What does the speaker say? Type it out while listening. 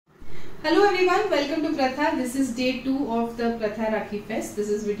Hello everyone, welcome to Pratha. This is day 2 of the Pratha Rakhi Fest. This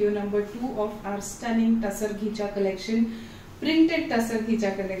is video number 2 of our stunning Tussar Ghicha collection, printed Tussar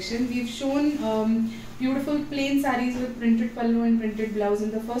Ghicha collection. We've shown beautiful plain sarees with printed pallu and printed blouse in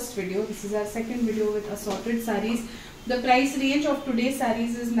the first video. This is our second video with assorted sarees. The price range of today's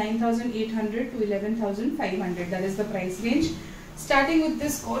sarees is 9,800 to 11,500. That is the price range. Starting with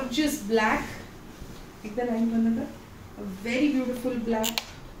this gorgeous black, a very beautiful black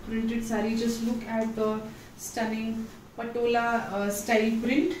printed saree. Just look at the stunning patola style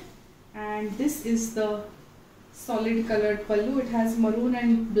print, and this is the solid colored pallu. It has maroon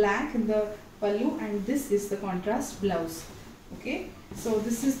and black in the pallu, and this is the contrast blouse. Okay, so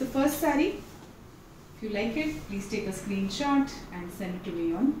this is the first saree. If you like it, please take a screenshot and send it to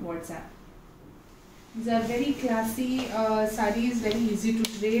me on WhatsApp. These are very classy sarees, very easy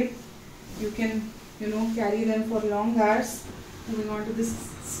to drape. You can carry them for long hours. Moving on to this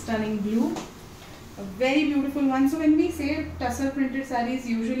stunning blue, a very beautiful one. So when we say tussar printed sarees,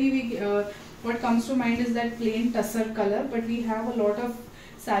 usually what comes to mind is that plain tussar color, but we have a lot of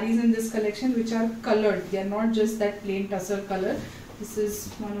sarees in this collection which are colored. They are not just that plain tussar color. This is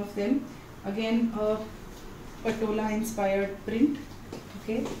one of them. Again, a patola inspired print.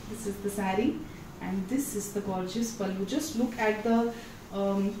 Okay, this is the saree, and this is the gorgeous pallu. Just look at the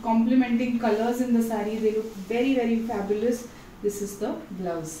complementing colors in the saree. They look very, very fabulous. This is the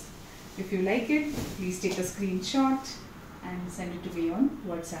blouse. If you like it, please take a screenshot and send it to me on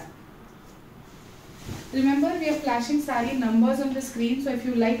WhatsApp. Remember, we are flashing saree numbers on the screen. So if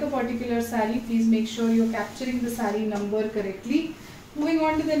you like a particular saree, please make sure you're capturing the saree number correctly. Moving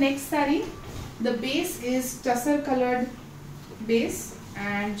on to the next saree. The base is tussar colored base,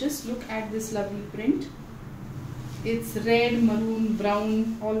 and just look at this lovely print. It's red, maroon,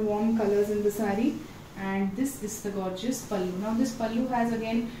 brown, all warm colors in the saree. And this is the gorgeous pallu. Now this pallu has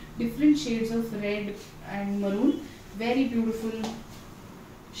again different shades of red and maroon. Very beautiful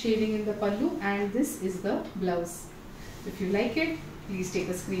shading in the pallu, and this is the blouse. If you like it, please take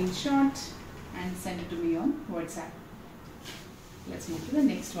a screenshot and send it to me on WhatsApp. Let's move to the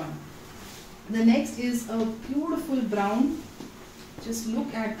next one. The next is a beautiful brown. Just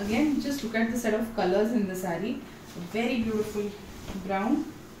look at the set of colors in the saree. A very beautiful brown.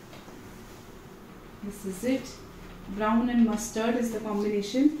 This is it. Brown and mustard is the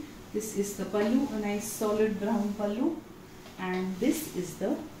combination. This is the pallu, a nice solid brown pallu, and this is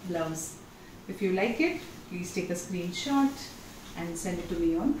the blouse. If you like it, please take a screenshot and send it to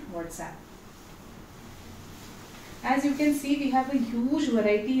me on WhatsApp. As you can see, we have a huge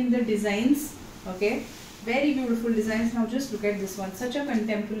variety in the designs. Okay, very beautiful designs. Now just look at this one. Such a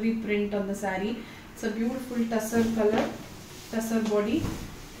contemporary print on the saree. It's a beautiful tussar color, tussar body.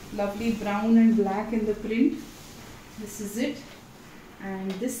 Lovely brown and black in the print. This is it, and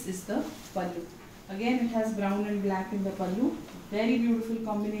this is the pallu. Again, it has brown and black in the pallu. Very beautiful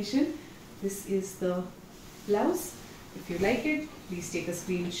combination. This is the blouse. If you like it, please take a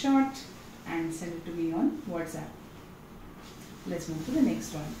screenshot and send it to me on WhatsApp. Let's move to the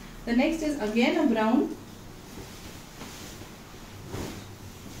next one. The next is again a brown.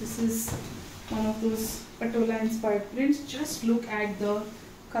 This is one of those patola inspired prints. Just look at the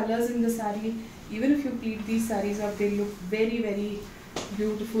colors in the saree. Even if you pleat these sarees up, they look very, very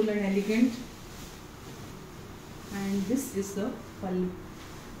beautiful and elegant. And this is the pallu.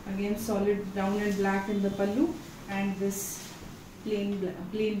 Again, solid brown and black in the pallu, and this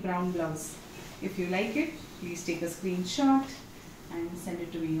plain brown blouse. If you like it, please take a screenshot and send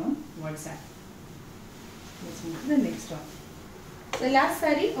it to me on WhatsApp. Let's move to the next one. The last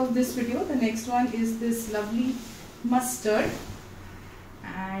saree of this video, the next one is this lovely mustard.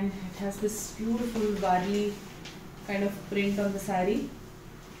 And it has this beautiful barley kind of print on the saree.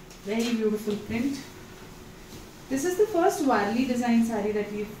 Very beautiful print. This is the first Varli design saree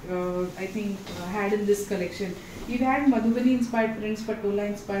that we've I think had in this collection. We've had Madhubani inspired prints, Patola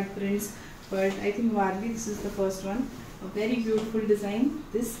inspired prints, but I think Varli, this is the first one. A very beautiful design.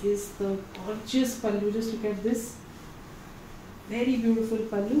 This is the gorgeous pallu. Just look at this. Very beautiful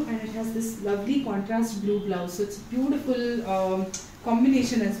pallu, and it has this lovely contrast blue blouse. So it's a beautiful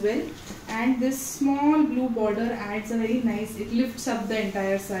combination as well, and this small blue border adds a very nice, it lifts up the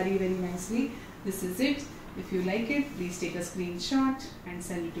entire saree very nicely. This is it. If you like it, please take a screenshot and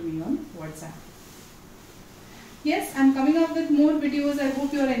send it to me on WhatsApp. Yes, I'm coming up with more videos. I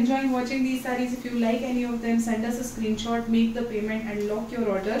hope you are enjoying watching these sarees. If you like any of them, send us a screenshot, make the payment and lock your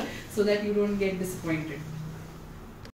order so that you don't get disappointed.